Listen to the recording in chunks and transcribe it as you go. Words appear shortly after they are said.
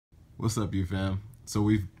What's up, you fam? So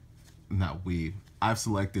I've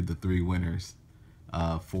selected the 3 winners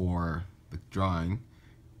for the drawing.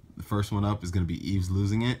 The first one up is going to be Eve's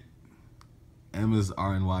Losing It, Emma's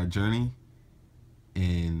RNY Journey,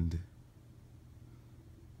 and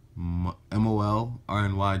Mol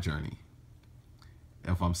RnyJourney.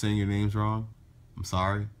 If I'm saying your names wrong, I'm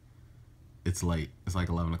sorry. It's late. It's like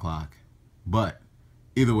 11 o'clock. But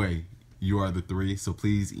either way, you are the 3, so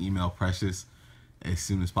please email Precious as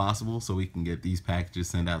soon as possible so we can get these packages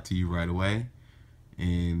sent out to you right away.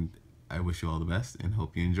 And I wish you all the best and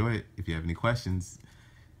hope you enjoy it. If you have any questions,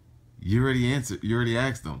 you already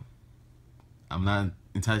asked them. I'm not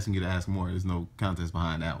enticing you to ask more. There's no contest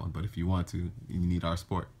behind that one, but if you want to, you need our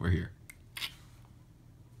support, we're here.